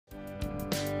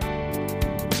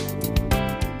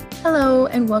Hello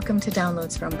and welcome to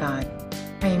Downloads from God.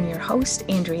 I am your host,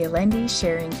 Andrea Lendy,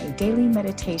 sharing a daily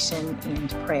meditation and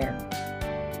prayer.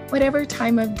 Whatever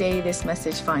time of day this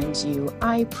message finds you,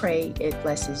 I pray it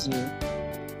blesses you.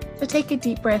 So take a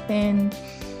deep breath in,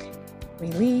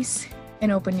 release,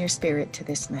 and open your spirit to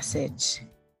this message.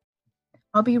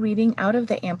 I'll be reading out of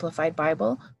the Amplified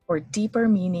Bible for deeper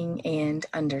meaning and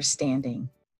understanding.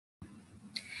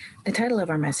 The title of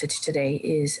our message today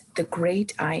is The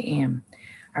Great I Am.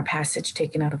 Our passage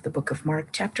taken out of the book of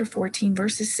Mark, chapter 14,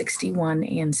 verses 61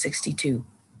 and 62.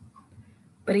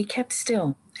 But he kept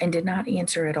still and did not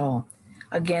answer at all.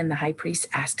 Again, the high priest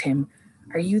asked him,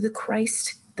 "Are you the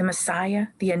Christ, the Messiah,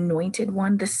 the Anointed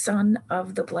One, the Son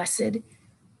of the Blessed?"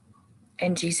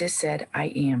 And Jesus said, "I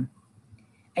am.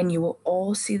 And you will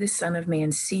all see the Son of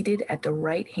Man seated at the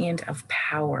right hand of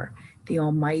power, the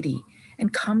Almighty,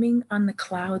 and coming on the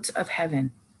clouds of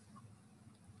heaven."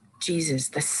 Jesus,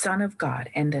 the Son of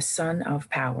God and the Son of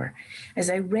Power.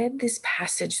 As I read this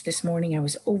passage this morning, I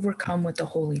was overcome with the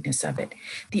holiness of it,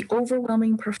 the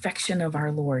overwhelming perfection of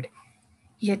our Lord.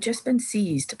 He had just been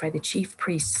seized by the chief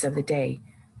priests of the day.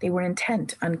 They were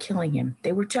intent on killing him.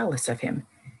 They were jealous of him.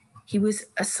 He was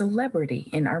a celebrity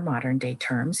in our modern day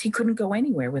terms. He couldn't go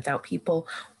anywhere without people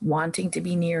wanting to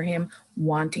be near him,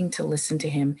 wanting to listen to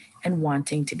him, and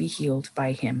wanting to be healed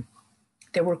by him.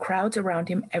 There were crowds around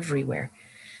him everywhere.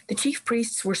 The chief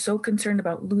priests were so concerned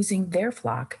about losing their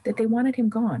flock that they wanted him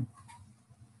gone.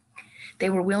 They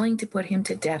were willing to put him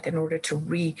to death in order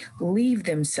to relieve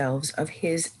themselves of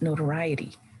his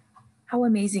notoriety. How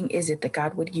amazing is it that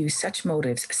God would use such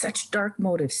motives, such dark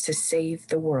motives, to save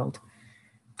the world?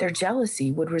 Their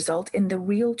jealousy would result in the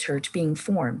real church being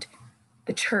formed,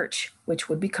 the church which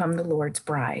would become the Lord's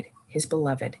bride, his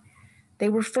beloved. They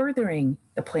were furthering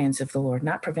the plans of the Lord,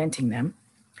 not preventing them.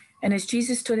 And as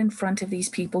Jesus stood in front of these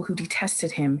people who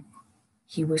detested him,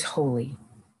 he was holy.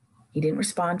 He didn't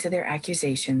respond to their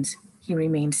accusations. He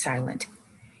remained silent.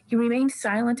 He remained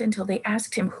silent until they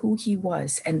asked him who he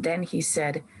was, and then he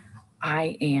said,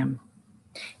 "I am."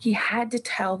 He had to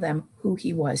tell them who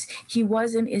he was. He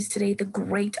was and is today the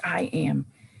great I am.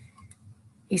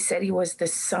 He said he was the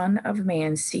Son of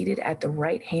Man seated at the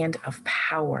right hand of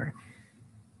power.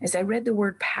 As I read the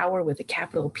word power with a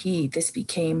capital P, this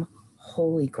became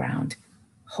holy ground.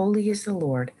 Holy is the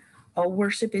Lord. All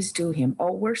worship is due him.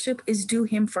 All worship is due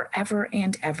him forever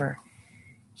and ever.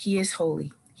 He is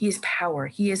holy. He is power.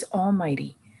 He is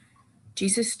almighty.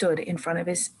 Jesus stood in front of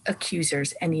his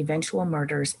accusers and eventual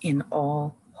murderers in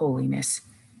all holiness.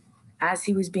 As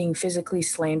he was being physically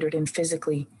slandered and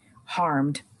physically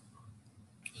harmed,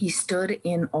 he stood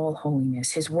in all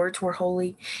holiness. His words were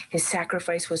holy. His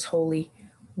sacrifice was holy.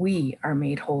 We are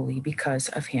made holy because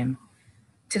of him.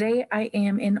 Today, I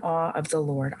am in awe of the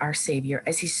Lord, our Savior,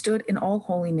 as he stood in all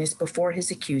holiness before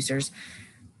his accusers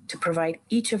to provide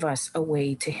each of us a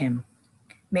way to him.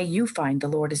 May you find the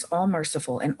Lord is all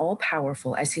merciful and all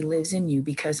powerful as he lives in you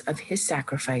because of his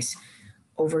sacrifice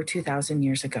over 2,000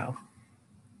 years ago.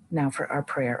 Now for our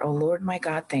prayer. Oh Lord, my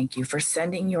God, thank you for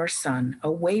sending your Son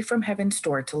away from heaven's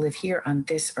door to live here on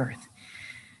this earth.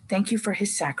 Thank you for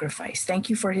his sacrifice. Thank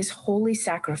you for his holy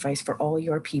sacrifice for all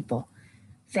your people.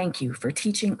 Thank you for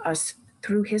teaching us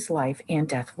through his life and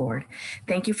death, Lord.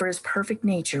 Thank you for his perfect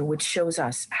nature, which shows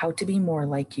us how to be more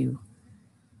like you.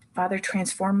 Father,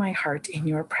 transform my heart in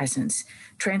your presence.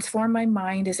 Transform my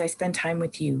mind as I spend time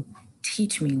with you.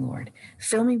 Teach me, Lord.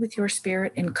 Fill me with your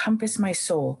spirit, encompass my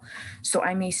soul, so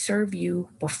I may serve you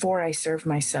before I serve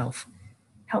myself.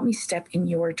 Help me step in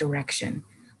your direction.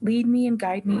 Lead me and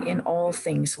guide me in all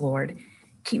things, Lord.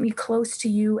 Keep me close to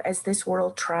you as this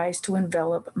world tries to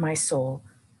envelop my soul.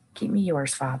 Keep me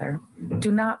yours, Father.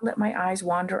 Do not let my eyes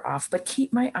wander off, but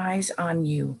keep my eyes on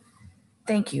you.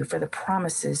 Thank you for the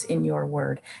promises in your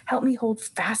word. Help me hold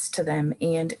fast to them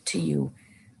and to you.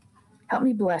 Help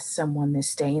me bless someone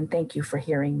this day, and thank you for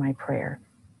hearing my prayer.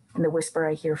 And the whisper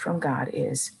I hear from God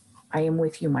is, "I am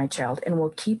with you, my child, and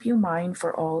will keep you mine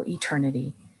for all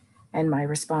eternity." And my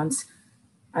response,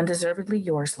 "Undeservedly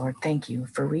yours, Lord. Thank you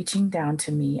for reaching down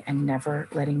to me and never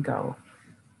letting go."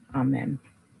 Amen.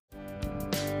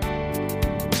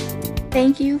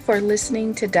 Thank you for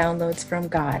listening to Downloads from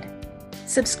God.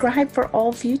 Subscribe for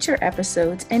all future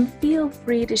episodes and feel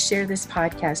free to share this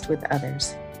podcast with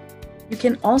others. You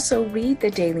can also read the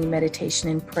daily meditation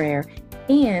and prayer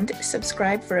and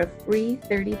subscribe for a free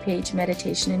 30-page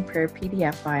meditation and prayer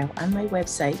PDF file on my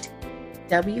website,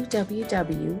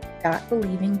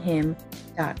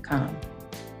 www.believinghim.com.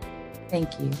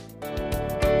 Thank you.